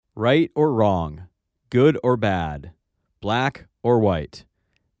Right or wrong, good or bad, black or white.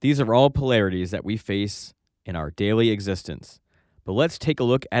 These are all polarities that we face in our daily existence. But let's take a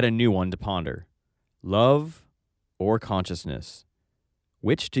look at a new one to ponder. Love or consciousness?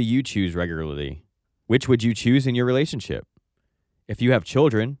 Which do you choose regularly? Which would you choose in your relationship? If you have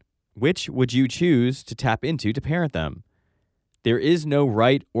children, which would you choose to tap into to parent them? There is no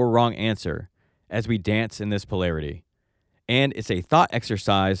right or wrong answer as we dance in this polarity. And it's a thought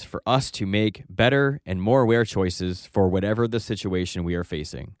exercise for us to make better and more aware choices for whatever the situation we are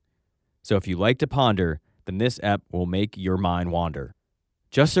facing. So if you like to ponder, then this ep will make your mind wander.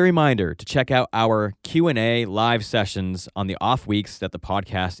 Just a reminder to check out our Q&A live sessions on the off weeks that the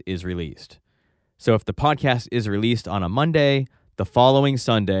podcast is released. So if the podcast is released on a Monday, the following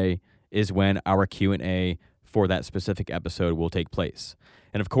Sunday is when our Q&A for that specific episode will take place.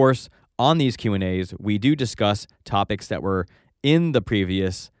 And of course, on these Q&As, we do discuss topics that were in the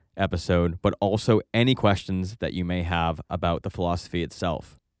previous episode, but also any questions that you may have about the philosophy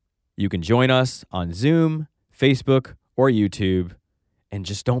itself. You can join us on Zoom, Facebook, or YouTube, and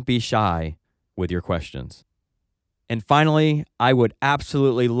just don't be shy with your questions. And finally, I would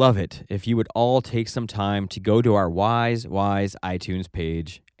absolutely love it if you would all take some time to go to our Wise iTunes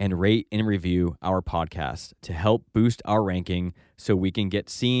page and rate and review our podcast to help boost our ranking so we can get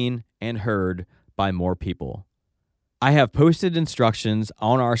seen and heard by more people. I have posted instructions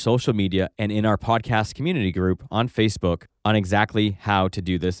on our social media and in our podcast community group on Facebook on exactly how to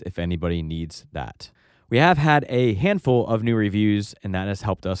do this if anybody needs that. We have had a handful of new reviews, and that has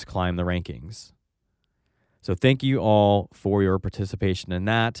helped us climb the rankings. So thank you all for your participation in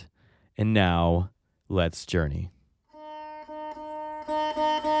that. And now, let's journey.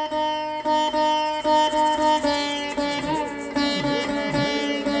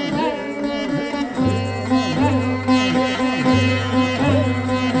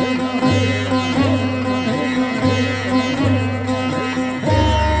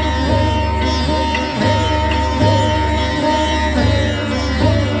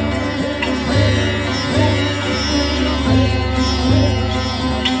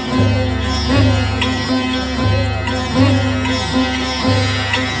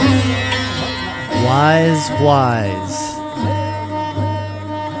 Wise.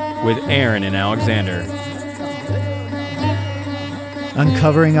 With Aaron and Alexander.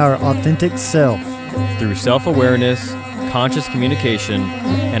 Uncovering our authentic self. Through self-awareness, conscious communication,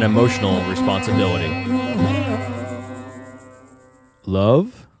 and emotional responsibility.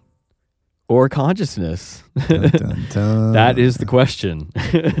 Love or consciousness? Dun, dun, dun. That is the question.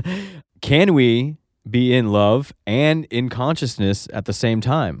 Can we be in love and in consciousness at the same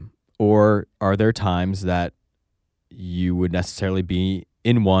time? Or are there times that you would necessarily be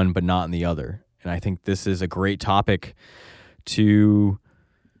in one but not in the other? And I think this is a great topic to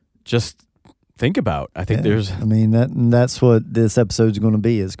just think about. I think that's what this episode's going to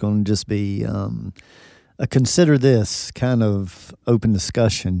be. It's going to just be a consider this kind of open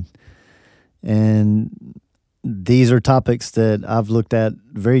discussion. And these are topics that I've looked at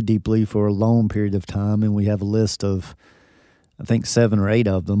very deeply for a long period of time, and we have a list of, I think, 7 or 8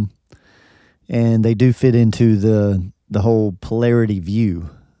 of them. And they do fit into the whole polarity view,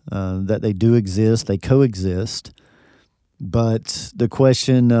 that they do exist, they coexist. But the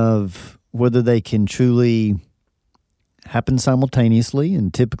question of whether they can truly happen simultaneously,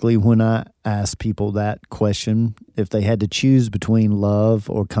 and typically when I ask people that question, if they had to choose between love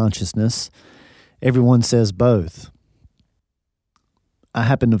or consciousness, everyone says both. I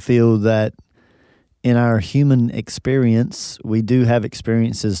happen to feel that in our human experience, we do have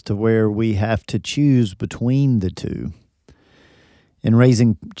experiences to where we have to choose between the two. And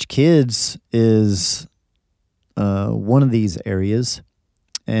raising kids is one of these areas,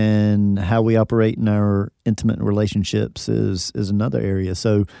 and how we operate in our intimate relationships is another area.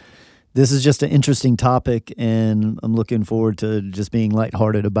 So this is just an interesting topic, and I'm looking forward to just being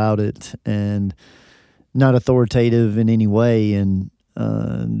lighthearted about it and not authoritative in any way, and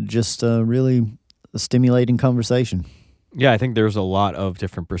just really a stimulating conversation. Yeah, I think there's a lot of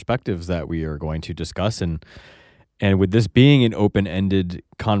different perspectives that we are going to discuss, and with this being an open-ended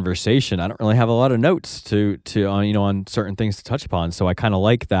conversation, I don't really have a lot of notes to on certain things to touch upon. So I kind of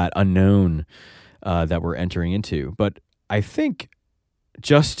like that unknown that we're entering into. But I think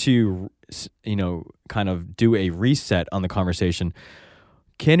just to kind of do a reset on the conversation,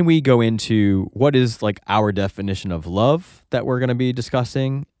 can we go into what is like our definition of love that we're going to be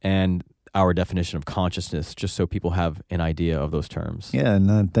discussing, and our definition of consciousness, just so people have an idea of those terms? Yeah,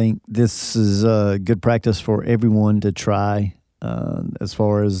 and I think this is a good practice for everyone to try as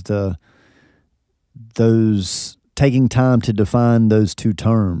far as those taking time to define those two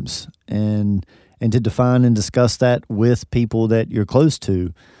terms and to define and discuss that with people that you're close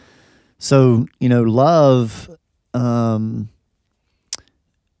to. So, love,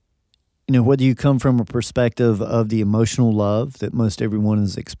 whether you come from a perspective of the emotional love that most everyone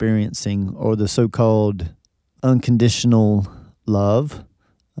is experiencing or the so-called unconditional love,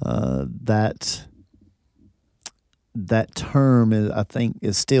 that term I think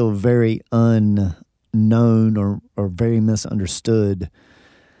is still very unknown or very misunderstood.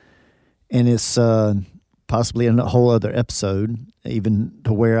 And it's possibly a whole other episode, even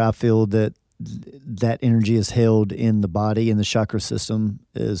to where I feel that energy is held in the body and the chakra system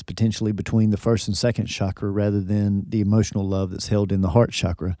is potentially between the first and second chakra rather than the emotional love that's held in the heart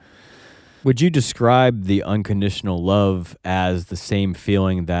chakra. Would you describe the unconditional love as the same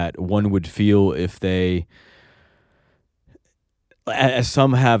feeling that one would feel if they, as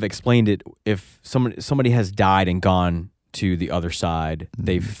some have explained it, if somebody has died and gone to the other side,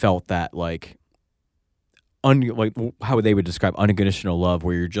 they've felt that like how they would describe unconditional love,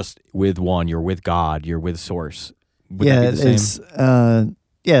 where you're just with one, you're with God, you're with Source. Would that be the same?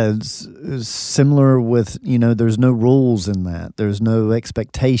 It's similar with, there's no rules in that. There's no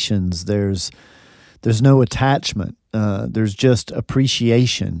expectations. There's no attachment. There's just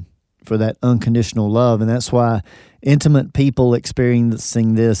appreciation for that unconditional love. And that's why intimate people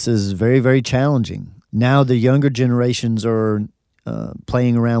experiencing this is very, very challenging. Now the younger generations are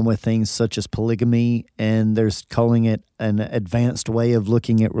playing around with things such as polygamy, and they're calling it an advanced way of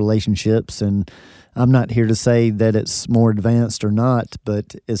looking at relationships. And I'm not here to say that it's more advanced or not,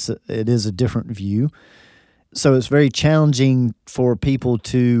 but it is a different view. So it's very challenging for people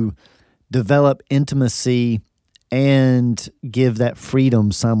to develop intimacy and give that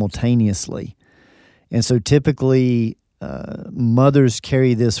freedom simultaneously. And so typically mothers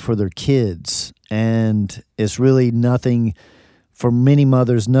carry this for their kids, and it's really nothing, for many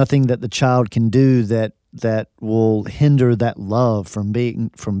mothers, nothing that the child can do that will hinder that love from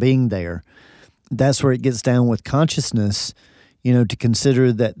being there. That's where it gets down with consciousness, to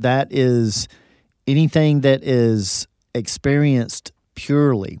consider that is anything that is experienced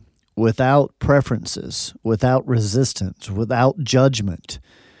purely, without preferences, without resistance, without judgment.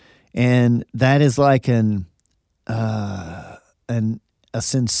 And that is like a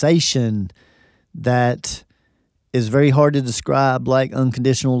sensation that is very hard to describe, like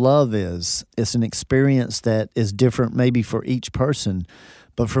unconditional love is. It's an experience that is different maybe for each person.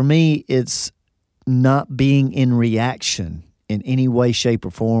 But for me, it's not being in reaction in any way, shape,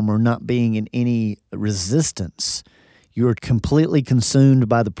 or form, or not being in any resistance. You're completely consumed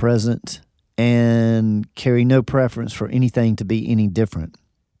by the present and carry no preference for anything to be any different.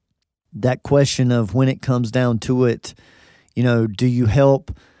 That question of when it comes down to it, do you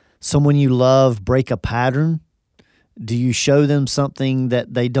help someone you love break a pattern? Do you show them something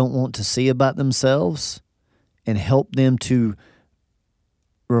that they don't want to see about themselves and help them to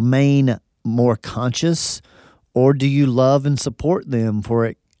remain more conscious? Or do you love and support them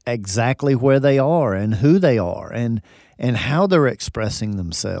for exactly where they are and who they are and how they're expressing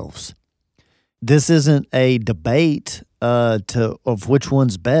themselves? This isn't a debate of which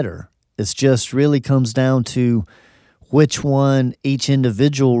one's better. It's just really comes down to which one each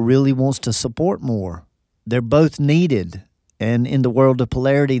individual really wants to support more. They're both needed, and in the world of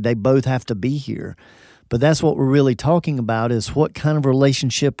polarity, they both have to be here. But that's what we're really talking about, is what kind of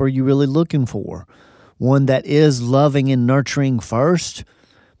relationship are you really looking for? One that is loving and nurturing first,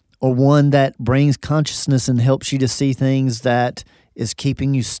 or one that brings consciousness and helps you to see things that is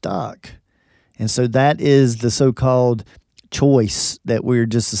keeping you stuck? And so that is the so-called choice that we're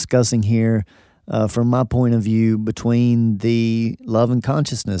just discussing here from my point of view between the love and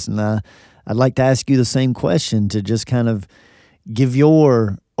consciousness. And I'd like to ask you the same question, to just kind of give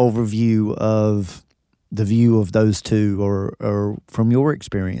your overview of the view of those two, or from your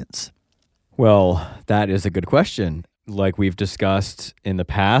experience. Well, that is a good question. Like we've discussed in the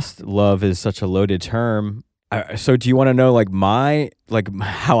past, love is such a loaded term. So do you want to know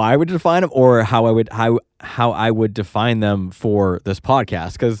how I would define them, or how I would define them for this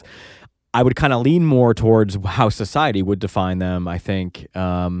podcast? Because I would kind of lean more towards how society would define them, I think,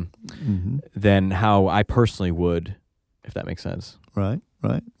 than how I personally would, if that makes sense. Right.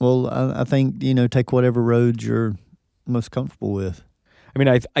 Well, I think, take whatever road you're most comfortable with. I mean,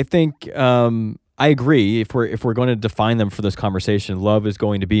 I think I agree. If we're going to define them for this conversation, love is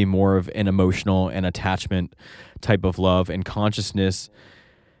going to be more of an emotional and attachment type of love, and consciousness.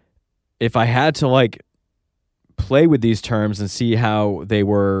 If I had to play with these terms and see how they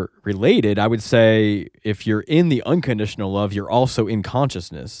were related, I would say if you're in the unconditional love, you're also in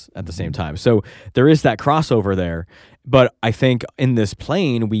consciousness at the same time. So there is that crossover there. But I think in this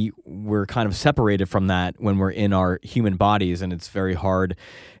plane, we're kind of separated from that when we're in our human bodies, and it's very hard.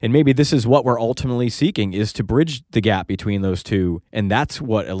 And maybe this is what we're ultimately seeking, is to bridge the gap between those two, and that's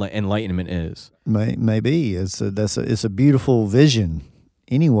what enlightenment is. Maybe it's a beautiful vision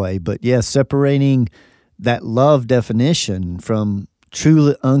anyway. But yeah, separating that love definition from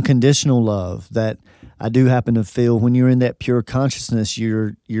true unconditional love that I do happen to feel when you're in that pure consciousness,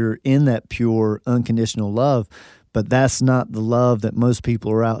 you're in that pure unconditional love. But that's not the love that most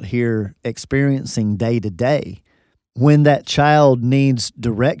people are out here experiencing day to day. When that child needs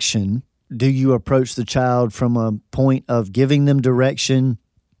direction, do you approach the child from a point of giving them direction,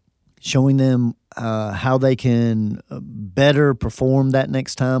 showing them how they can better perform that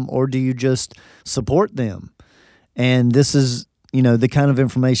next time, or do you just support them? And this is, the kind of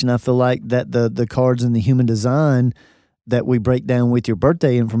information I feel like that the cards in the human design that we break down with your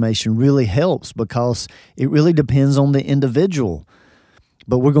birthday information really helps, because it really depends on the individual.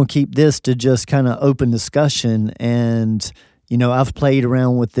 But we're going to keep this to just kind of open discussion. And, I've played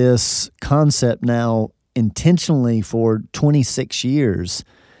around with this concept now intentionally for 26 years.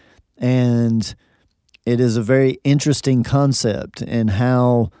 And it is a very interesting concept, and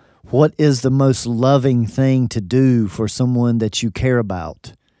what is the most loving thing to do for someone that you care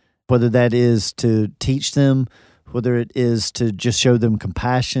about, whether that is to teach them, whether it is to just show them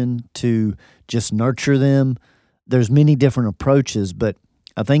compassion, to just nurture them. There's many different approaches, but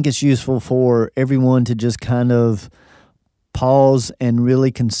I think it's useful for everyone to just kind of pause and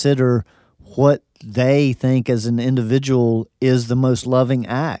really consider what they think as an individual is the most loving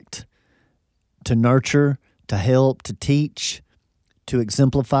act: to nurture, to help, to teach, to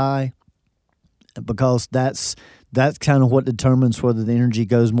exemplify, because that's kind of what determines whether the energy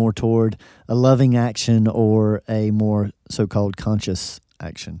goes more toward a loving action or a more so-called conscious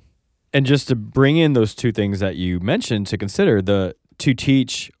action. And just to bring in those two things that you mentioned to consider, the to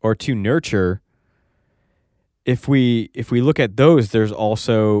teach or to nurture, if we look at those, there's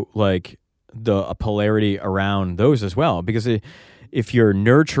also like a polarity around those as well. Because if you're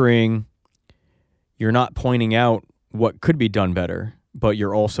nurturing, you're not pointing out what could be done better, but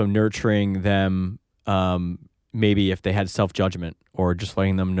you're also nurturing them, maybe if they had self-judgment, or just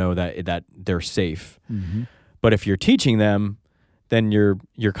letting them know that they're safe. Mm-hmm. But if you're teaching them, then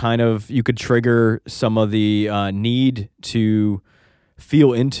you're kind of, you could trigger some of the need to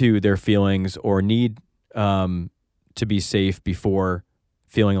feel into their feelings, or need to be safe before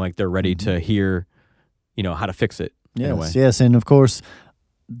feeling like they're ready to hear, how to fix it. In a way. Yes, and of course,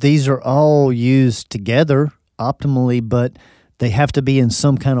 these are all used together optimally, but they have to be in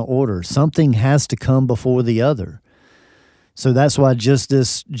some kind of order. Something has to come before the other. So that's why just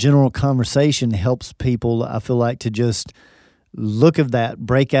this general conversation helps people, I feel like, to just look at that,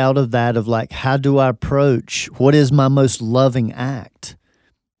 break out of that of like, how do I approach, what is my most loving act?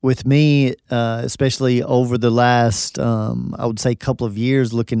 With me, especially over the last, I would say, couple of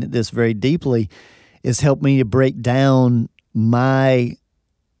years, looking at this very deeply, it's helped me to break down my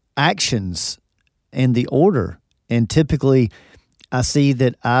actions and the order. And typically, I see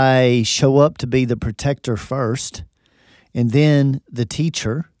that I show up to be the protector first, and then the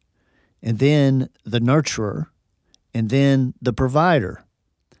teacher, and then the nurturer, and then the provider.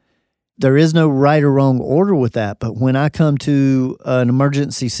 There is no right or wrong order with that, but when I come to an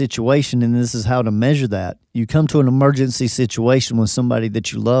emergency situation, and this is how to measure that, you come to an emergency situation with somebody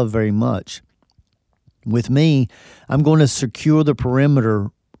that you love very much. With me, I'm going to secure the perimeter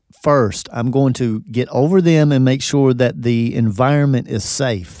first. I'm going to get over them and make sure that the environment is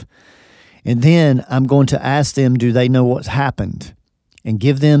safe. And then I'm going to ask them, do they know what's happened? And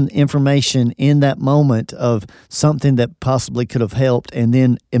give them information in that moment of something that possibly could have helped, and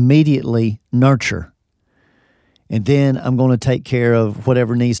then immediately nurture. And then I'm going to take care of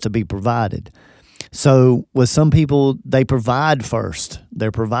whatever needs to be provided. So with some people, they provide first.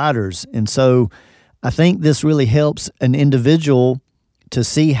 They're providers. And so I think this really helps an individual to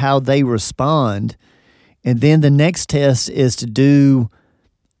see how they respond. And then the next test is to do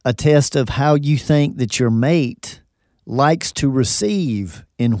a test of how you think that your mate likes to receive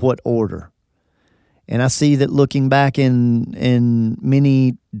in what order. And I see that looking back in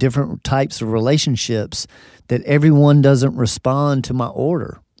many different types of relationships, that everyone doesn't respond to my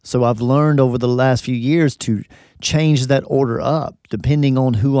order. So I've learned over the last few years to change that order up depending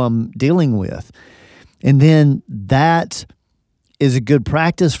on who I'm dealing with. And then that is a good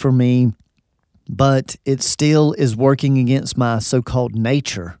practice for me, but it still is working against my so-called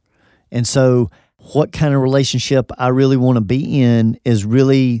nature. And so what kind of relationship I really want to be in is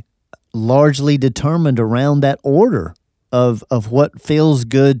really largely determined around that order of what feels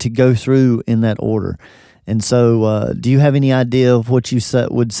good to go through in that order. And so do you have any idea of what you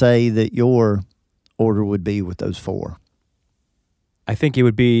would say that your order would be with those four? I think it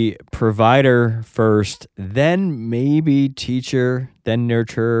would be provider first, then maybe teacher, then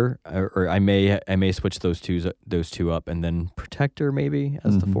nurturer, or I may switch those two up, and then protector maybe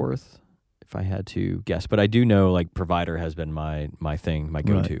as the fourth, if I had to guess. But I do know like provider has been my thing, my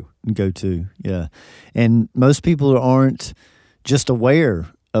go-to. Right. Go-to, yeah. And most people aren't just aware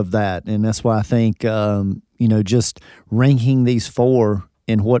of that, and that's why I think just ranking these four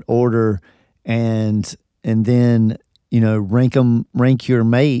in what order, and then rank your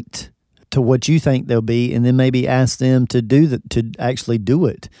mate to what you think they'll be, and then maybe ask them to actually do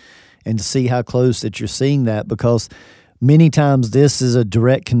it, and to see how close that you're seeing that, because many times this is a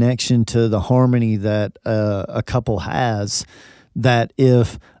direct connection to the harmony that a couple has. That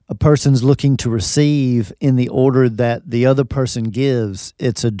if a person's looking to receive in the order that the other person gives,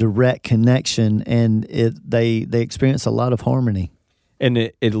 it's a direct connection, and they experience a lot of harmony. And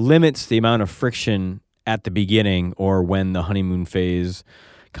it limits the amount of friction at the beginning or when the honeymoon phase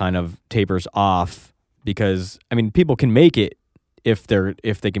kind of tapers off, because people can make it if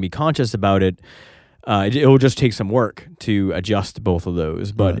they can be conscious about it. It will just take some work to adjust both of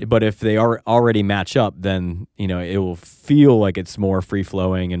those, but if they are already match up, then it will feel like it's more free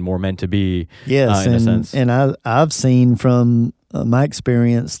flowing and more meant to be. Yes, in a sense. And I've seen from my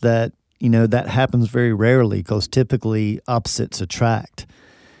experience that that happens very rarely, because typically opposites attract.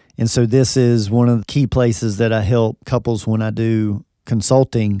 And so this is one of the key places that I help couples when I do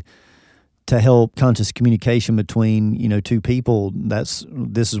consulting, to help conscious communication between two people. This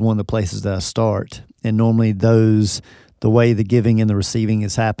is one of the places that I start. And normally the way the giving and the receiving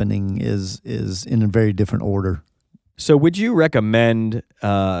is happening is in a very different order. So would you recommend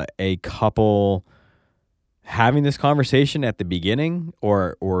a couple having this conversation at the beginning,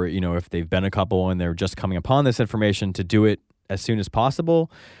 or if they've been a couple and they're just coming upon this information, to do it as soon as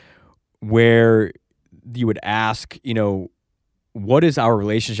possible, where you would ask, what is our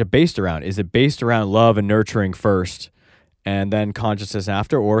relationship based around? Is it based around love and nurturing first and then consciousness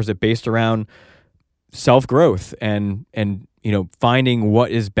after? Or is it based around self-growth and finding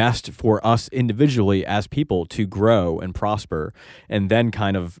what is best for us individually as people to grow and prosper, and then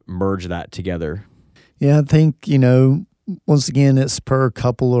kind of merge that together? Yeah, I think, once again, it's per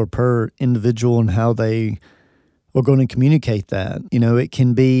couple or per individual and how they are going to communicate that. It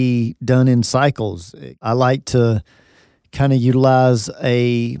can be done in cycles. I like to kind of utilize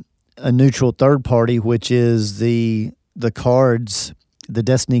a neutral third party, which is the cards. The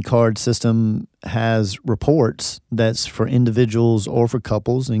Destiny card system has reports that's for individuals or for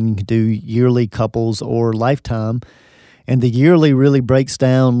couples, and you can do yearly couples or lifetime. And the yearly really breaks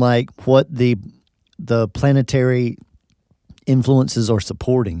down like what the planetary influences are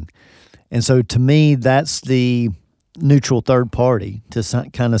supporting. And so to me, that's the neutral third party, to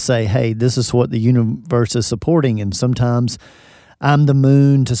kind of say, hey, this is what the universe is supporting. And sometimes I'm the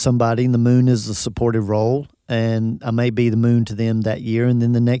moon to somebody, and the moon is the supportive role, and I may be the moon to them that year, and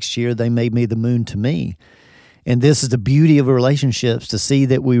then the next year they may be the moon to me. And this is the beauty of relationships, to see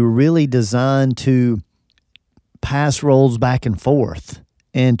that we were really designed to pass roles back and forth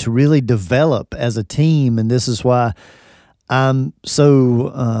and to really develop as a team. And this is why I'm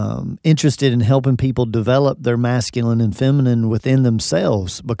so interested in helping people develop their masculine and feminine within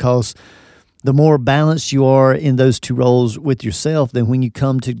themselves, because the more balanced you are in those two roles with yourself, then when you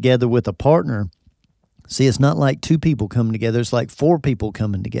come together with a partner, see, it's not like two people coming together, it's like four people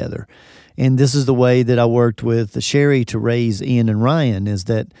coming together. And this is the way that I worked with Sherry to raise Ian and Ryan, is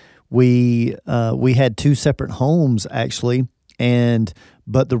that we had two separate homes actually,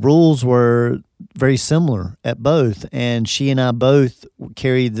 but the rules were very similar at both, and she and I both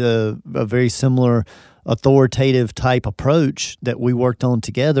carried a very similar authoritative type approach that we worked on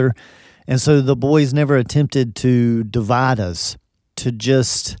together. And so the boys never attempted to divide us, to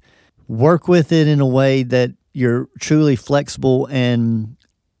just work with it in a way that you're truly flexible and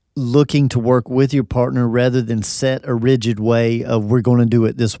looking to work with your partner, rather than set a rigid way of we're going to do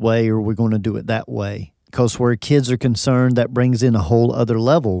it this way or we're going to do it that way. Because where kids are concerned, that brings in a whole other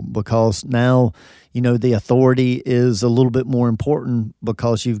level, because now, the authority is a little bit more important,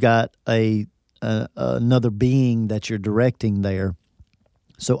 because you've got another being that you're directing there.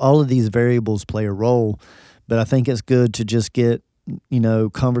 So all of these variables play a role, but I think it's good to just get,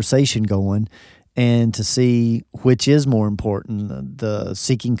 conversation going, and to see which is more important, the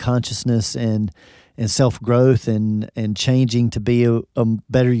seeking consciousness and self-growth and changing to be a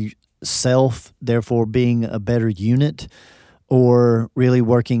better self, therefore being a better unit, or really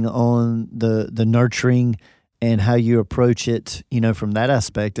working on the nurturing and how you approach it, from that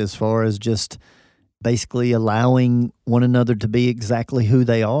aspect, as far as just basically allowing one another to be exactly who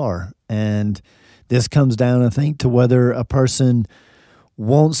they are. And this comes down, I think, to whether a person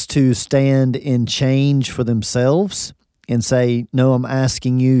wants to stand in change for themselves and say, no, I'm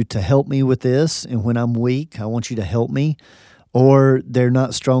asking you to help me with this, and when I'm weak, I want you to help me. Or they're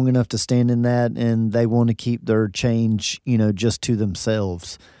not strong enough to stand in that, and they want to keep their change, just to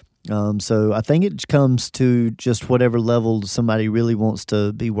themselves. So I think it comes to just whatever level somebody really wants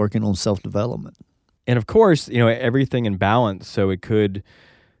to be working on self-development. And of course, everything in balance. So it could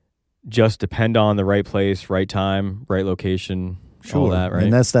just depend on the right place, right time, right location, all that, right?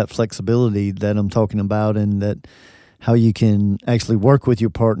 And that's that flexibility that I'm talking about, and that how you can actually work with your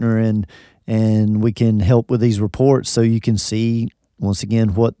partner, and we can help with these reports so you can see, once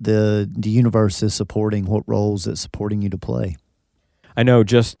again, what the universe is supporting, what roles it's supporting you to play. I know,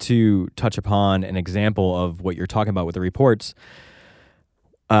 just to touch upon an example of what you're talking about with the reports,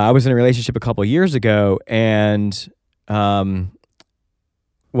 I was in a relationship a couple of years ago, and I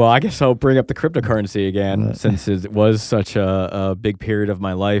guess I'll bring up the cryptocurrency again, since it was such a big period of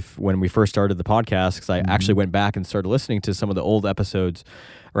my life when we first started the podcast, because I actually went back and started listening to some of the old episodes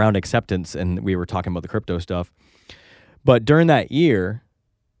around acceptance, and we were talking about the crypto stuff. But during that year,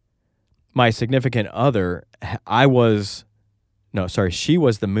 my significant other, she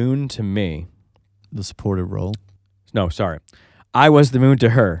was the moon to me. The supportive role. No, sorry. I was the moon to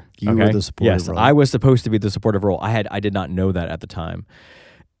her. You were the supportive role. Yes, I was supposed to be the supportive role. I did not know that at the time.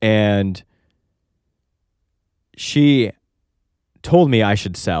 And she told me I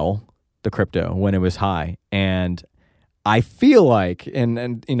should sell the crypto when it was high. And I feel like,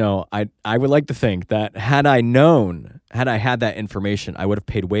 I would like to think that had I had that information, I would have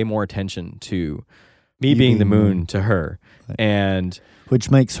paid way more attention to me being the moon to her. Right. And which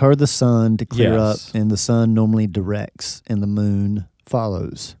makes her the sun to clear up, yes. and the sun normally directs, and the moon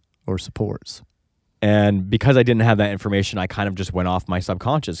follows or supports. And because I didn't have that information, I kind of just went off my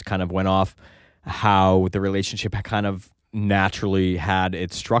subconscious, kind of went off how the relationship kind of naturally had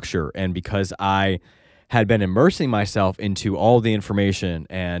its structure. And because I had been immersing myself into all the information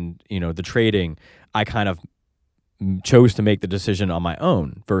and, the trading, I kind of chose to make the decision on my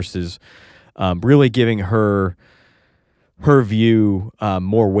own versus really giving her view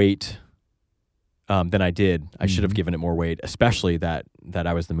more weight than I did. I should have given it more weight, especially that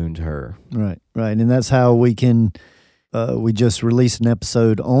I was the moon to her. Right. And that's how we can, we just released an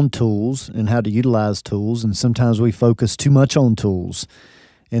episode on tools and how to utilize tools, and sometimes we focus too much on tools.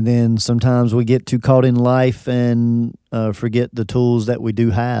 And then sometimes we get too caught in life and forget the tools that we do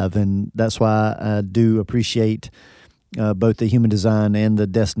have. And that's why I do appreciate both the human design and the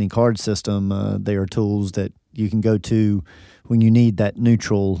destiny card system. They are tools that you can go to when you need that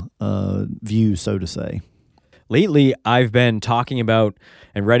neutral view, so to say. Lately, I've been talking about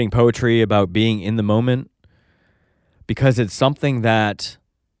and writing poetry about being in the moment, because it's something that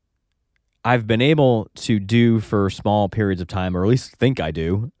I've been able to do for small periods of time, or at least think I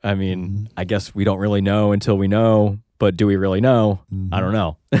do. I mean, I guess we don't really know until we know, but do we really know? I don't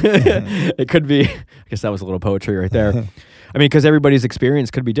know. It could be, I guess that was a little poetry right there. I mean, because everybody's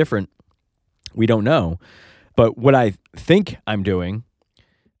experience could be different. We don't know. But what I think I'm doing,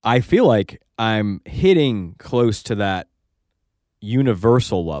 I feel like I'm hitting close to that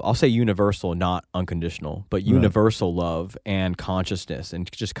universal love. I'll say universal, not unconditional, but universal love and consciousness,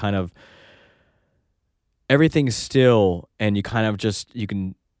 and just kind of everything's still, and you kind of you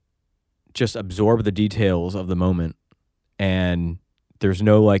can just absorb the details of the moment, and there's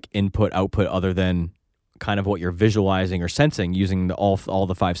no like input output other than kind of what you're visualizing or sensing using all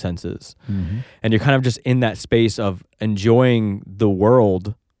the five senses. And you're kind of just in that space of enjoying the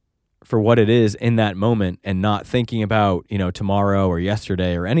world for what it is in that moment, and not thinking about, tomorrow or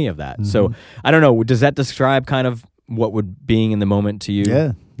yesterday or any of that. So I don't know, does that describe kind of what would being in the moment to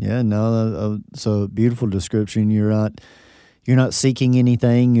you? Yeah, no, so beautiful description. You're not seeking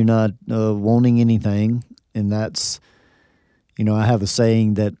anything, you're not wanting anything, and that's, I have a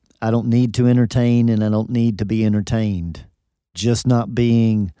saying that I don't need to entertain and I don't need to be entertained. Just not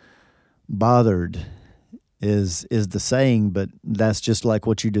being bothered is the saying, but that's just like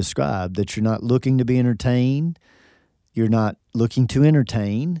what you described, that you're not looking to be entertained, you're not looking to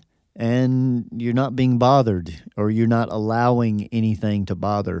entertain, and you're not being bothered, or you're not allowing anything to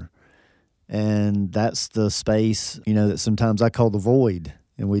bother. And that's the space, that sometimes I call the void.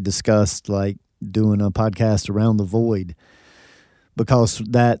 And we discussed like doing a podcast around the void, because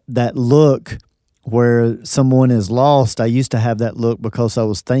that look where someone is lost, I used to have that look because I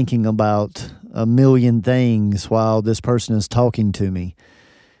was thinking about a million things while this person is talking to me.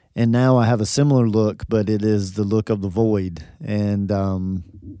 And now I have a similar look, but it is the look of the void. And,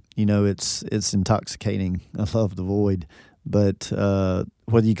 it's intoxicating. I love the void. But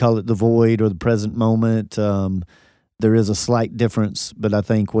whether you call it the void or the present moment, there is a slight difference. But I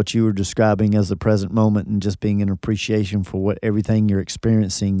think what you were describing as the present moment and just being an appreciation for everything you're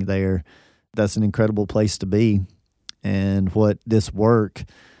experiencing there, that's an incredible place to be. And what this work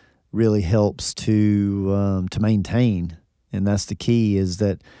really helps to maintain, and that's the key, is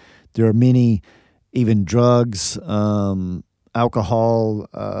that there are many, even drugs, alcohol,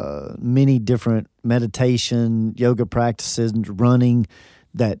 many different meditation, yoga practices, running,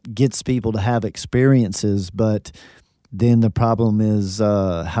 that gets people to have experiences, but then the problem is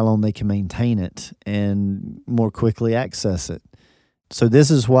how long they can maintain it and more quickly access it. So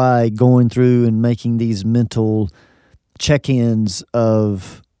this is why going through and making these mental check-ins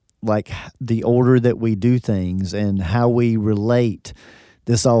of like the order that we do things and how we relate,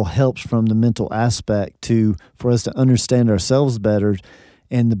 this all helps from the mental aspect for us to understand ourselves better.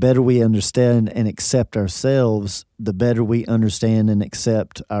 And the better we understand and accept ourselves, the better we understand and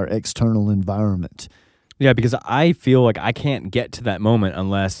accept our external environment. Yeah, because I feel like I can't get to that moment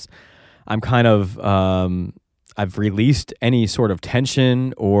unless I'm kind of I've released any sort of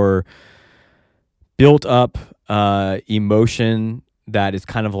tension or built up emotion that is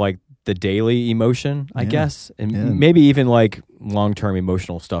kind of like the daily emotion, I guess, and maybe even like long-term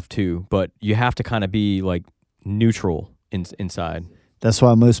emotional stuff too. But you have to kind of be like neutral inside. That's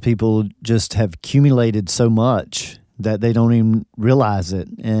why most people just have accumulated so much that they don't even realize it.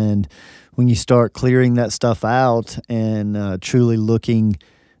 And when you start clearing that stuff out and truly looking,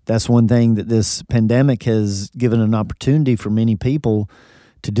 that's one thing that this pandemic has given an opportunity for many people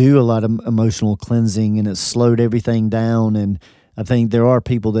to do a lot of emotional cleansing, and it's slowed everything down. And I think there are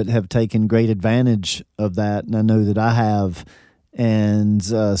people that have taken great advantage of that, and I know that I have, and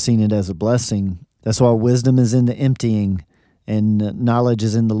seen it as a blessing. That's why wisdom is in the emptying and knowledge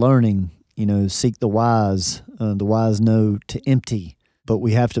is in the learning. Seek the wise. The wise know to empty, but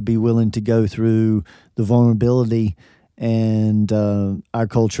we have to be willing to go through the vulnerability, and our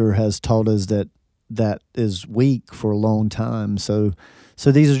culture has taught us that is weak for a long time. So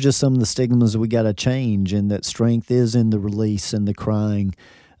these are just some of the stigmas that we got to change, and that strength is in the release and the crying.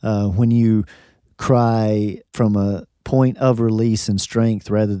 When you cry from a point of release and strength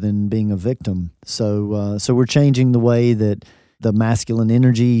rather than being a victim. So we're changing the way that the masculine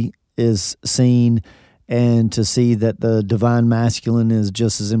energy is seen, and to see that the divine masculine is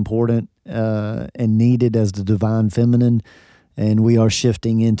just as important and needed as the divine feminine. And we are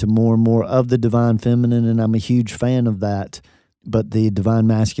shifting into more and more of the divine feminine, and I'm a huge fan of that. But the divine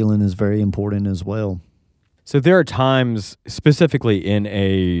masculine is very important as well. So there are times, specifically in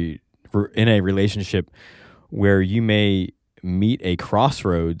a relationship, where you may meet a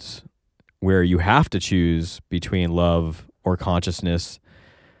crossroads where you have to choose between love or consciousness,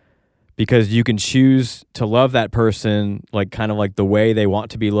 because you can choose to love that person like kind of like the way they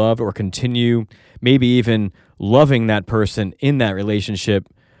want to be loved, or continue maybe even loving that person in that relationship,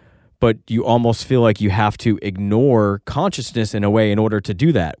 but you almost feel like you have to ignore consciousness in a way in order to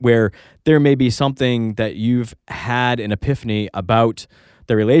do that, where there may be something that you've had an epiphany about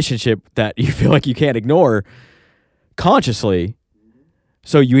the relationship that you feel like you can't ignore consciously.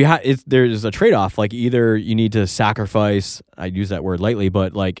 So there's a trade-off. Like either you need to sacrifice, I use that word lightly,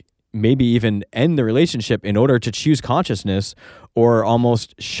 but like maybe even end the relationship in order to choose consciousness, or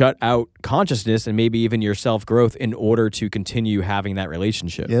almost shut out consciousness and maybe even your self-growth in order to continue having that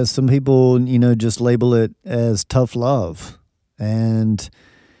relationship. Yeah, some people, just label it as tough love. And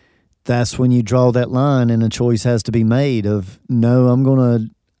that's when you draw that line, and a choice has to be made of, no, I'm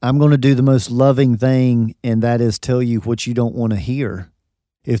going to do the most loving thing, and that is tell you what you don't want to hear.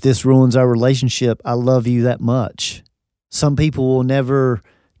 If this ruins our relationship, I love you that much. Some people will never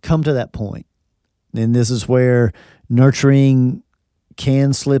come to that point. And this is where nurturing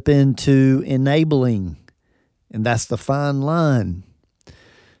can slip into enabling. And that's the fine line.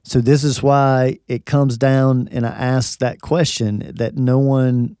 So this is why it comes down, and I ask that question that no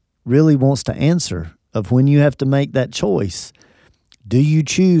one really wants to answer, of when you have to make that choice. Do you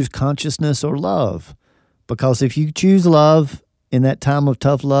choose consciousness or love? Because if you choose love in that time of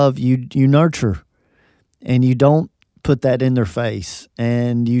tough love, you nurture, and you don't put that in their face,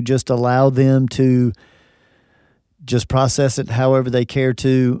 and you just allow them to just process it however they care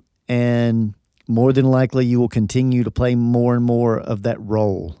to, and more than likely you will continue to play more and more of that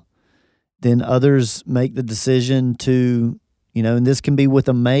role. Then others make the decision to and this can be with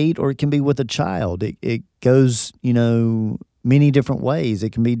a mate or it can be with a child. It goes, many different ways.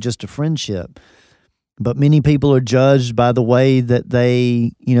 It can be just a friendship. But many people are judged by the way that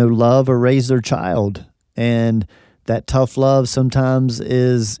they, love or raise their child. And that tough love sometimes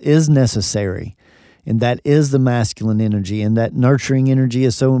is necessary. And that is the masculine energy. And that nurturing energy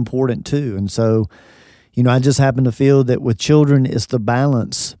is so important too. And so, I just happen to feel that with children, it's the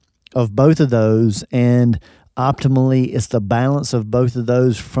balance of both of those. And optimally, it's the balance of both of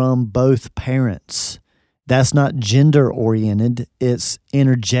those from both parents. That's not gender-oriented. It's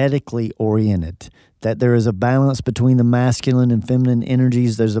energetically oriented. That there is a balance between the masculine and feminine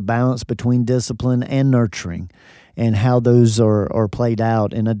energies. There's a balance between discipline and nurturing and how those are played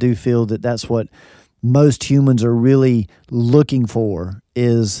out. And I do feel that that's what most humans are really looking for,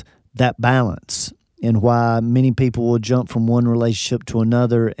 is that balance, and why many people will jump from one relationship to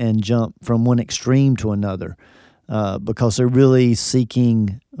another and jump from one extreme to another because they're really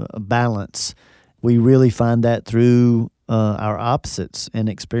seeking balance. We really find that through our opposites and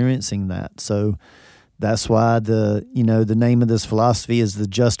experiencing that. So that's why the name of this philosophy is the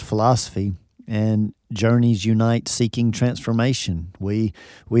Just Philosophy, and journeys unite seeking transformation. We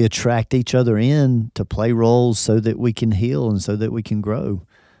attract each other in to play roles so that we can heal and so that we can grow.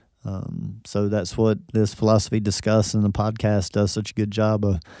 So that's what this philosophy discussed, and the podcast does such a good job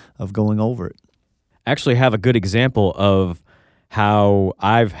of going over it. I actually have a good example of how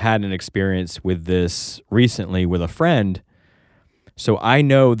I've had an experience with this recently with a friend. So I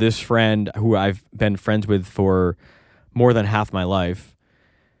know this friend who I've been friends with for more than half my life.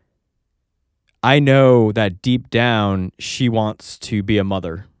 I know that deep down she wants to be a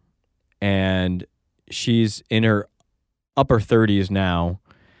mother, and she's in her upper 30s now.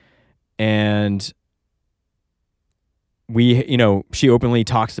 And she openly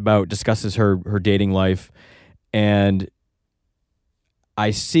discusses her dating life, and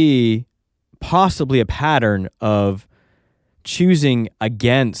I see possibly a pattern of choosing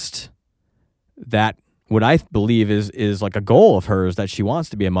against that, what I believe is like a goal of hers, that she wants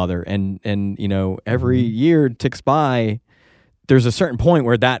to be a mother. And every year ticks by, there's a certain point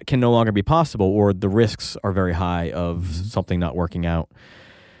where that can no longer be possible, or the risks are very high of something not working out.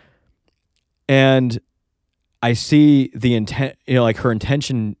 And I see the intent, her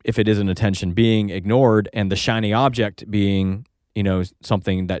intention, if it is an intention, being ignored, and the shiny object being,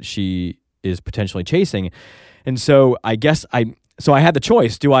 something that she is potentially chasing. And so I guess I had the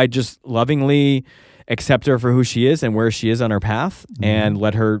choice. Do I just lovingly accept her for who she is and where she is on her path, and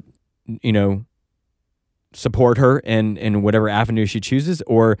let her, support her in whatever avenue she chooses?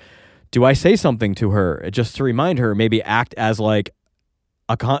 Or do I say something to her just to remind her, maybe act as like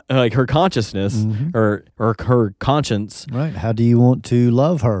her consciousness or her conscience? Right. How do you want to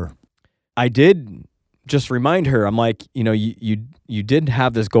love her? I did just remind her. I'm like, you did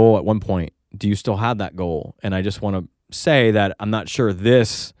have this goal at one point. Do you still have that goal? And I just want to say that I'm not sure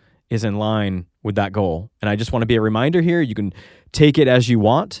this is in line with that goal. And I just want to be a reminder here. You can take it as you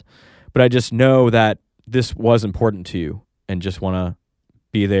want, but I just know that this was important to you, and just want to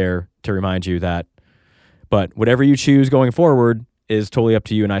be there to remind you that. But whatever you choose going forward is totally up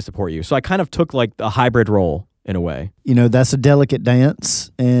to you, and I support you. So I kind of took like a hybrid role in a way. That's a delicate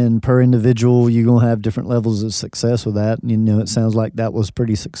dance, and per individual, you're going to have different levels of success with that. It sounds like that was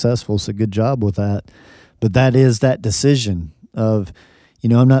pretty successful, so good job with that. But that is that decision of,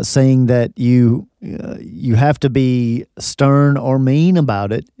 I'm not saying that you have to be stern or mean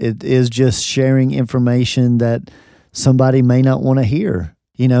about it. It is just sharing information that somebody may not want to hear.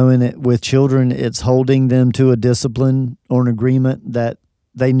 And with children, it's holding them to a discipline or an agreement that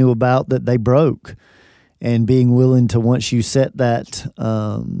they knew about that they broke, and being willing to, once you set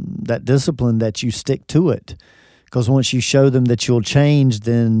that discipline, that you stick to it. Because once you show them that you'll change,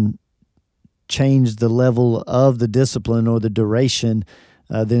 then change the level of the discipline or the duration,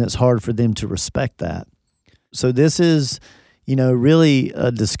 then it's hard for them to respect that. So this is, really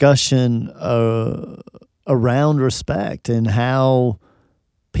a discussion around respect and how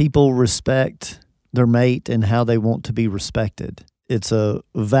people respect their mate and how they want to be respected. It's a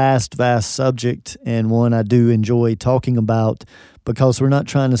vast, vast subject, and one I do enjoy talking about, because we're not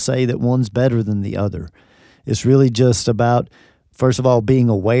trying to say that one's better than the other. It's really just about, first of all, being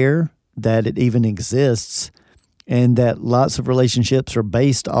aware that it even exists, and that lots of relationships are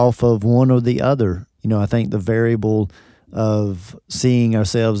based off of one or the other. I think the variable of seeing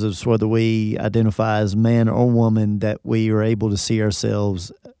ourselves as whether we identify as man or woman, that we are able to see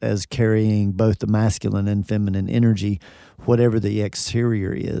ourselves as carrying both the masculine and feminine energy, whatever the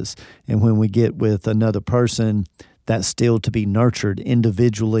exterior is. And when we get with another person, that's still to be nurtured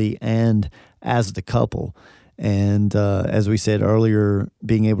individually and as the couple. And as we said earlier,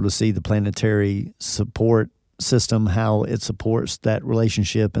 being able to see the planetary support system, how it supports that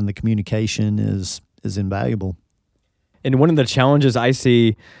relationship and the communication is invaluable. And one of the challenges I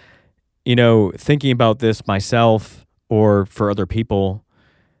see, thinking about this myself or for other people,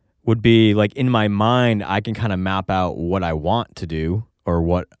 would be like in my mind, I can kind of map out what I want to do or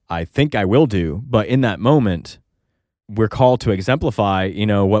what I think I will do. But in that moment, we're called to exemplify,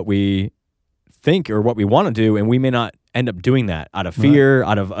 what we think or what we want to do, and we may not end up doing that out of fear,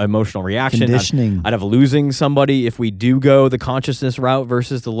 out of emotional reaction, conditioning, out of losing somebody if we do go the consciousness route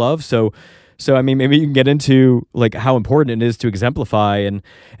versus the love. So I mean, maybe you can get into like how important it is to exemplify, and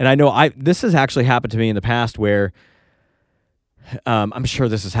I know this has actually happened to me in the past where I'm sure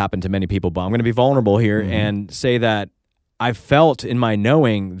this has happened to many people, but I'm going to be vulnerable here and say that I felt in my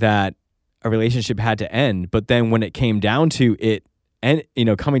knowing that a relationship had to end, but then when it came down to it, and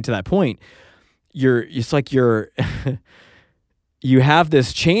coming to that point, it's like you have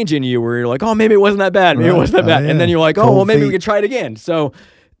this change in you where you're like, oh, maybe it wasn't that bad. Maybe it wasn't that bad. Yeah. And then you're like, Cold well, maybe feet. we could try it again. So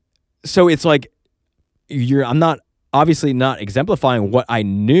it's like I'm not obviously not exemplifying what I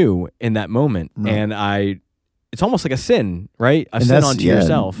knew in that moment. Right. And it's almost like a sin, right? A And sin onto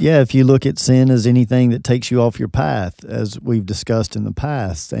yourself. Yeah, if you look at sin as anything that takes you off your path, as we've discussed in the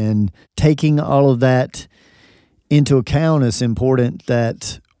past, and taking all of that into account, it's important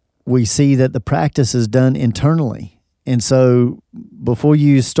that we see that the practice is done internally. And so before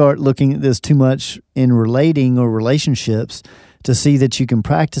you start looking at this too much in relating or relationships, to see that you can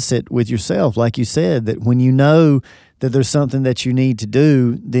practice it with yourself, like you said, that when you know that there's something that you need to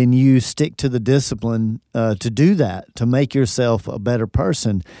do, then you stick to the discipline to do that, to make yourself a better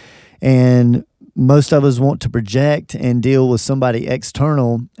person. And most of us want to project and deal with somebody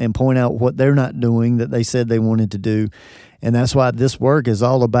external and point out what they're not doing that they said they wanted to do. And that's why this work is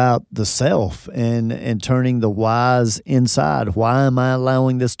all about the self and turning the whys inside. Why am I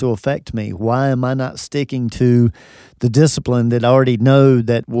allowing this to affect me? Why am I not sticking to the discipline that I already know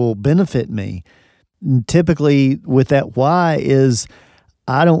that will benefit me? And typically with that why is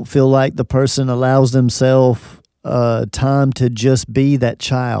I don't feel like the person allows themselves time to just be that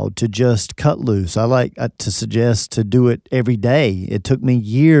child, to just cut loose. I like to suggest to do it every day. It took me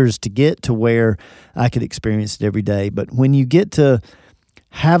years to get to where I could experience it every day. But when you get to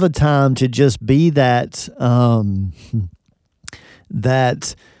have a time to just be that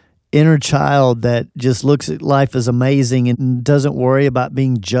that inner child that just looks at life as amazing and doesn't worry about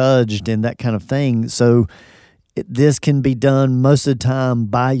being judged and that kind of thing. So this can be done most of the time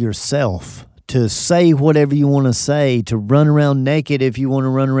by yourself. To say whatever you want to say, to run around naked if you want to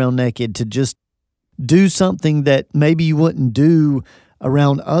run around naked, to just do something that maybe you wouldn't do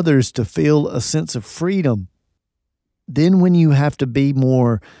around others to feel a sense of freedom. Then when you have to be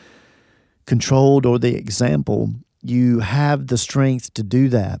more controlled or the example, you have the strength to do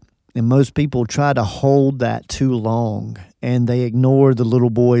that. And most people try to hold that too long and they ignore the little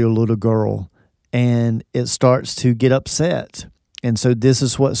boy or little girl and it starts to get upset. And so this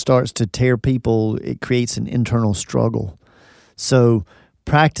is what starts to tear people. It creates an internal struggle. So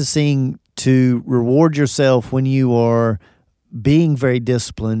practicing to reward yourself when you are being very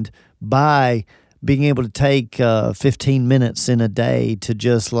disciplined by being able to take 15 minutes in a day to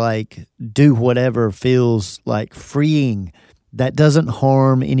just like do whatever feels like freeing. That doesn't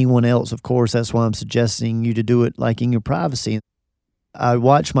harm anyone else. Of course, that's why I'm suggesting you to do it like in your privacy. I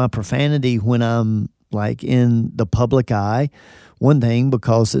watch my profanity when I'm like in the public eye. One thing,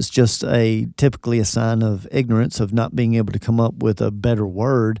 because it's just typically a sign of ignorance, of not being able to come up with a better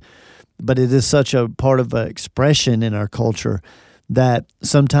word. But it is such a part of an expression in our culture that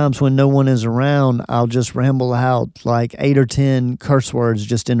sometimes when no one is around, I'll just ramble out like 8 or 10 curse words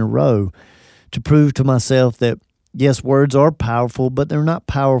just in a row to prove to myself that, yes, words are powerful, but they're not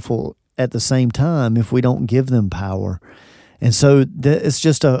powerful at the same time if we don't give them power. And so it's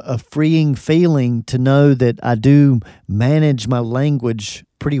just a freeing feeling to know that I do manage my language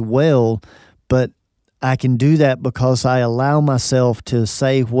pretty well, but I can do that because I allow myself to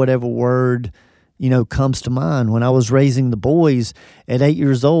say whatever word, comes to mind. When I was raising the boys at 8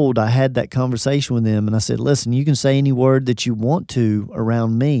 years old, I had that conversation with them and I said, listen, you can say any word that you want to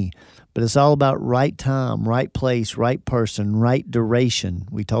around me, but it's all about right time, right place, right person, right duration.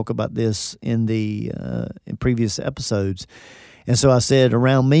 We talk about this in in previous episodes. And so I said,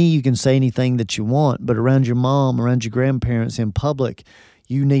 around me, you can say anything that you want, but around your mom, around your grandparents in public,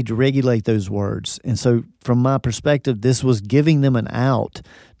 you need to regulate those words. And so from my perspective, this was giving them an out,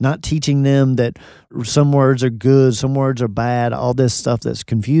 not teaching them that some words are good, some words are bad, all this stuff that's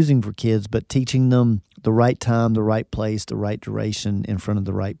confusing for kids, but teaching them the right time, the right place, the right duration in front of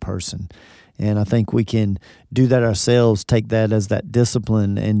the right person. And I think we can do that ourselves, take that as that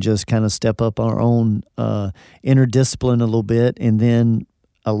discipline and just kind of step up our own inner discipline a little bit, and then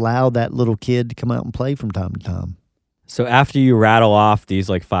allow that little kid to come out and play from time to time. So after you rattle off these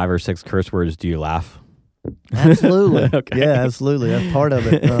like 5 or 6 curse words, do you laugh? Absolutely. Okay. Yeah, absolutely. That's part of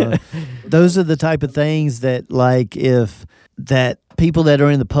it. Those are the type of things that, like, if that people that are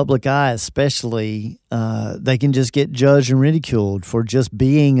in the public eye, especially, they can just get judged and ridiculed for just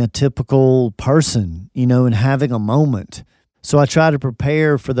being a typical person, and having a moment. So I try to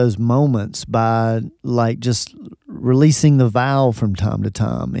prepare for those moments by, like, just releasing the vow from time to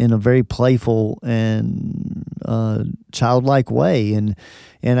time in a very playful and childlike way. And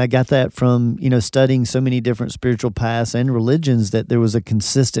I got that from, studying so many different spiritual paths and religions, that there was a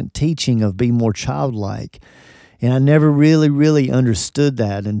consistent teaching of being more childlike. And I never really, really understood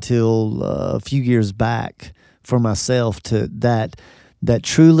that until a few years back for myself, to that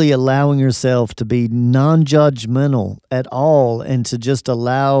truly allowing yourself to be non-judgmental at all, and to just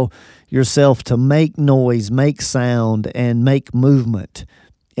allow yourself to make noise, make sound, and make movement,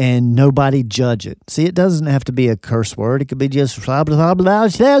 and nobody judge it. See, it doesn't have to be a curse word. It could be just blah, blah, blah,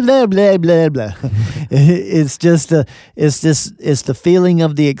 blah, blah, blah, blah, blah. It's the feeling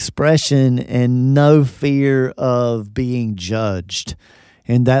of the expression and no fear of being judged.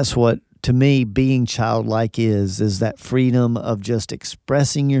 And that's what, to me, being childlike is that freedom of just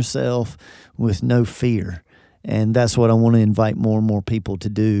expressing yourself with no fear. And that's what I want to invite more and more people to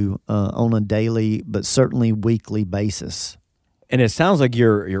do on a daily, but certainly weekly basis. And it sounds like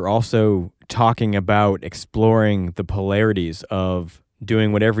you're also talking about exploring the polarities of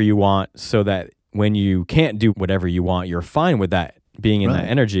doing whatever you want, so that when you can't do whatever you want, you're fine with that, being in that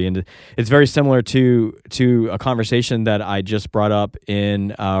energy. And it's very similar to a conversation that I just brought up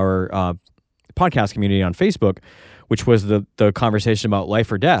in our podcast community on Facebook, which was the conversation about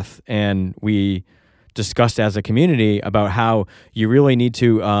life or death. And we discussed as a community about how you really need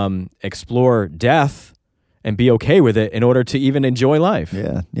to explore death and be okay with it in order to even enjoy life.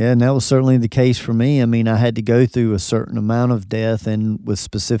 Yeah, and that was certainly the case for me. I mean, I had to go through a certain amount of death and with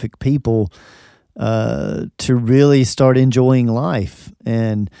specific people to really start enjoying life.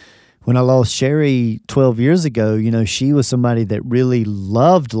 And when I lost Sherry 12 years ago, she was somebody that really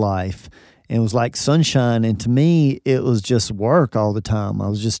loved life and was like sunshine. And to me, it was just work all the time. I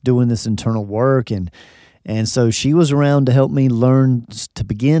was just doing this internal work. And so she was around to help me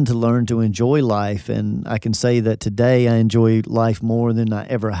begin to learn to enjoy life. And I can say that today I enjoy life more than I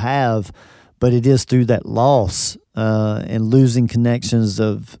ever have, but it is through that loss and losing connections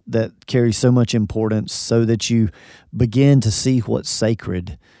that carry so much importance, so that you begin to see what's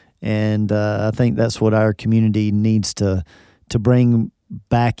sacred. And I think that's what our community needs to bring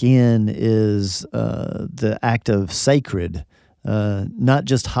back in, is the act of sacred. Not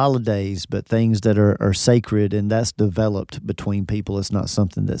just holidays, but things that are sacred, and that's developed between people. It's not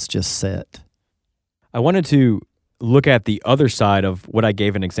something that's just set. I wanted to look at the other side of what I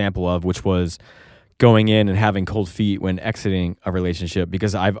gave an example of, which was going in and having cold feet when exiting a relationship,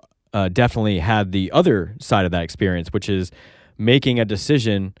 because I've definitely had the other side of that experience, which is making a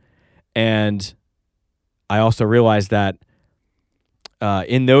decision. And I also realized that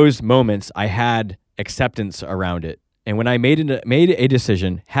in those moments, I had acceptance around it. And when I made a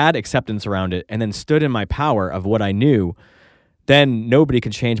decision, had acceptance around it, and then stood in my power of what I knew, then nobody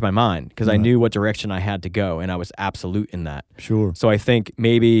could change my mind, because I knew what direction I had to go, and I was absolute in that. Sure. So I think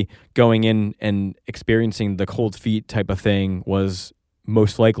maybe going in and experiencing the cold feet type of thing was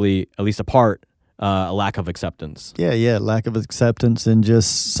most likely, at least a part, a lack of acceptance. Yeah, lack of acceptance, and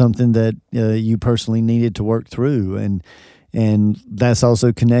just something that you personally needed to work through. And that's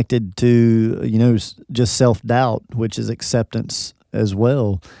also connected to, just self-doubt, which is acceptance as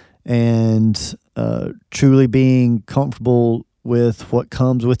well. And truly being comfortable with what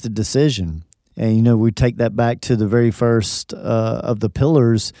comes with the decision. And, we take that back to the very first of the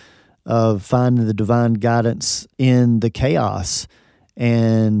pillars of finding the divine guidance in the chaos.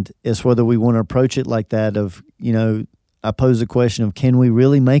 And it's whether we want to approach it like that of, I pose the question of, can we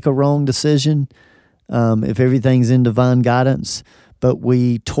really make a wrong decision if everything's in divine guidance? But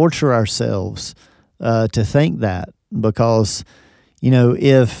we torture ourselves to think that, because,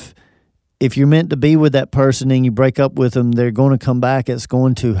 if you're meant to be with that person and you break up with them, they're going to come back. It's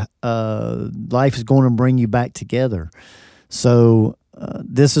going to, life is going to bring you back together. So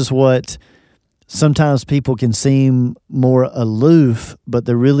this is what sometimes people can seem more aloof, but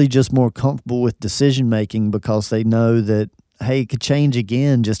they're really just more comfortable with decision making, because they know that, hey, it could change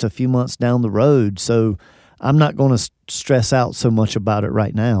again just a few months down the road. So I'm not going to stress out so much about it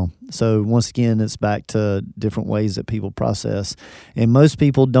right now. So once again, it's back to different ways that people process. And most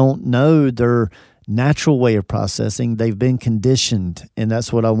people don't know their natural way of processing. They've been conditioned. And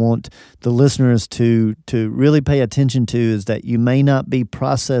that's what I want the listeners to really pay attention to, is that you may not be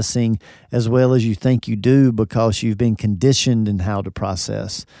processing as well as you think you do because you've been conditioned in how to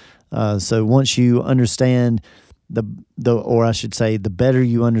process. So once you understand or I should say, the better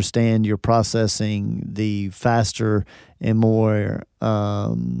you understand your processing, the faster and more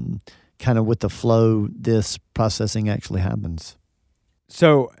kind of with the flow this processing actually happens.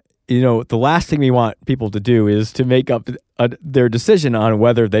 So, the last thing we want people to do is to make up their decision on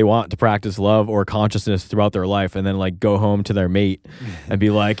whether they want to practice love or consciousness throughout their life, and then like go home to their mate and be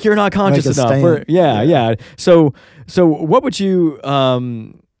like, "You're not conscious enough." Yeah. So what would you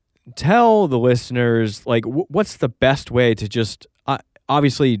tell the listeners, like, what's the best way to just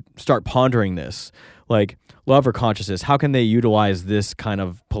obviously start pondering this, like love or consciousness? How can they utilize this kind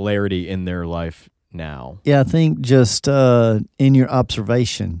of polarity in their life now? Yeah, I think just in your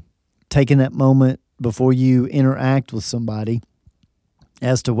observation, taking that moment before you interact with somebody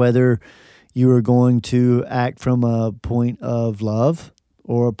as to whether you are going to act from a point of love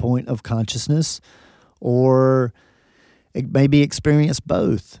or a point of consciousness, or maybe experience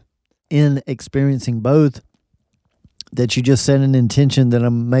both. In experiencing both, that you just set an intention that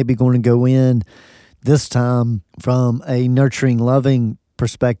I'm maybe going to go in this time from a nurturing, loving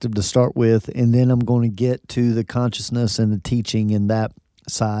perspective to start with, and then I'm going to get to the consciousness and the teaching in that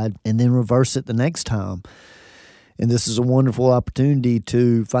side, and then reverse it the next time. And this is a wonderful opportunity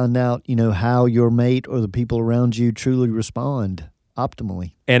to find out, how your mate or the people around you truly respond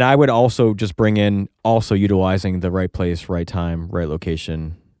optimally. And I would also just bring in also utilizing the right place, right time, right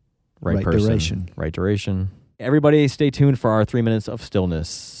location, right person, right duration. Everybody stay tuned for our 3 minutes of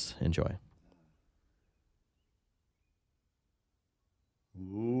stillness. Enjoy.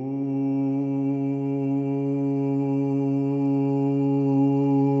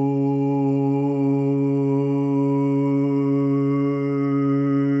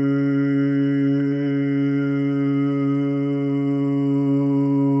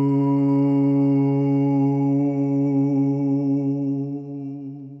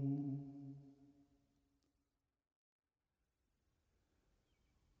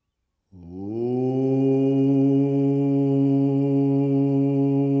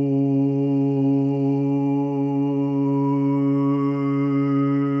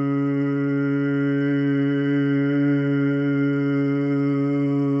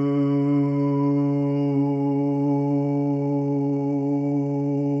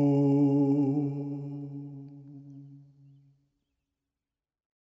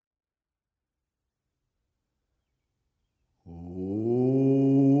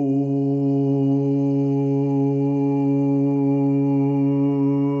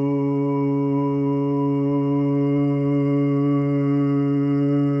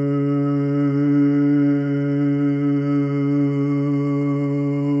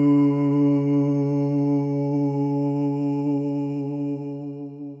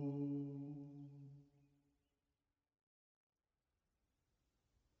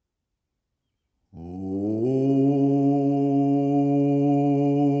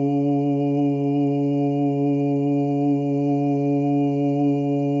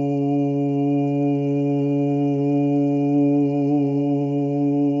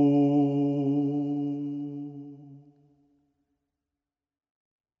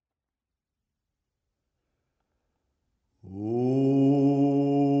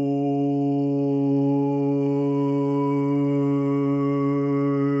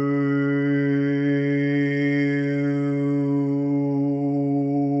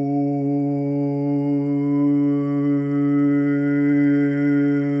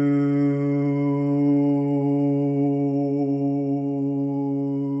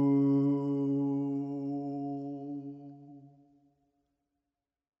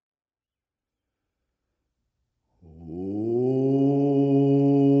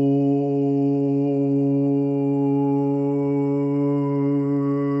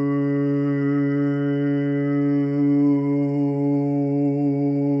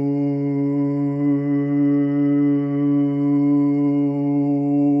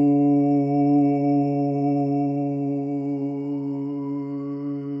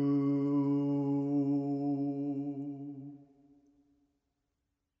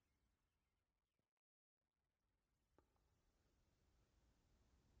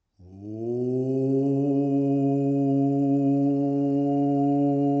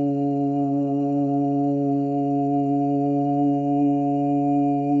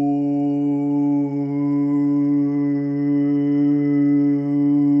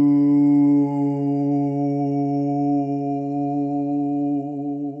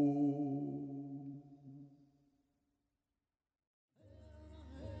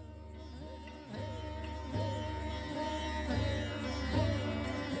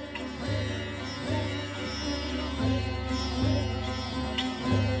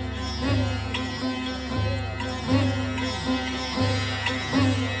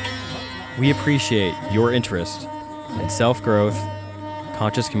 We appreciate your interest in self-growth,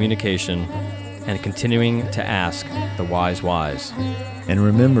 conscious communication, and continuing to ask the wise whys. And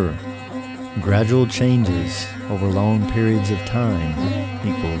remember, gradual changes over long periods of time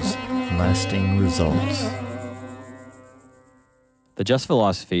equals lasting results. The Just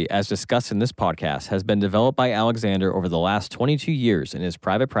Philosophy, as discussed in this podcast, has been developed by Alexander over the last 22 years in his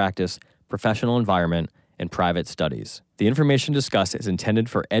private practice, professional environment, and private studies. The information discussed is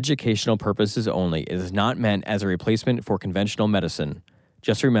intended for educational purposes only. It is not meant as a replacement for conventional medicine.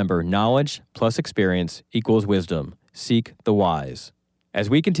 Just remember, knowledge plus experience equals wisdom. Seek the wise. As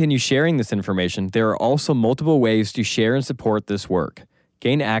we continue sharing this information, there are also multiple ways to share and support this work.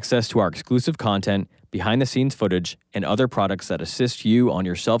 Gain access to our exclusive content, behind-the-scenes footage, and other products that assist you on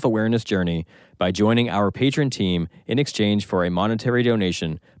your self-awareness journey by joining our patron team in exchange for a monetary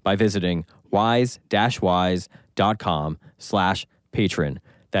donation by visiting wise-whys.com/patron.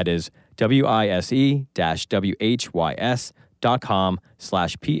 That is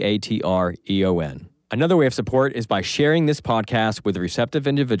wise-whys.com/patreon. Another way of support is by sharing this podcast with receptive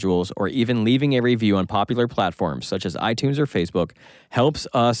individuals or even leaving a review on popular platforms such as iTunes or Facebook helps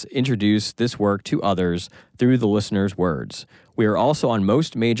us introduce this work to others through the listener's words. We are also on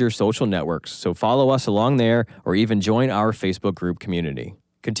most major social networks, so follow us along there or even join our Facebook group community.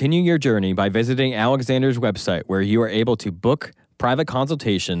 Continue your journey by visiting Alexander's website where you are able to book private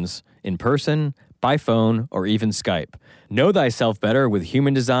consultations in person, by phone, or even Skype. Know thyself better with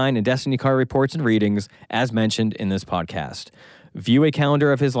human design and destiny card reports and readings, as mentioned in this podcast. View a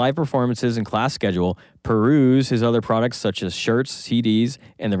calendar of his live performances and class schedule, peruse his other products such as shirts, CDs,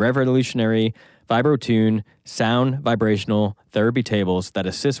 and the revolutionary VibroTune sound vibrational therapy tables that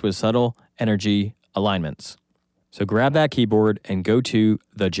assist with subtle energy alignments. So grab that keyboard and go to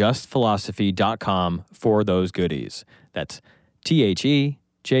thejustphilosophy.com for those goodies. That's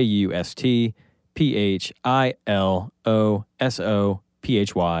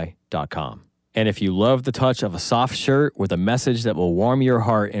thejustphilosophy.com. And if you love the touch of a soft shirt with a message that will warm your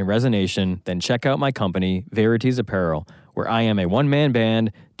heart in resonation, then check out my company, Verities Apparel, where I am a one-man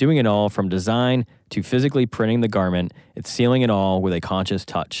band doing it all from design to physically printing the garment and sealing it all with a conscious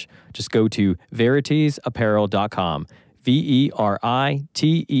touch. Just go to veritiesapparel.com,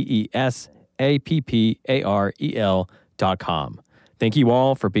 VeritiesApparel.com. Thank you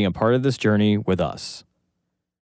all for being a part of this journey with us.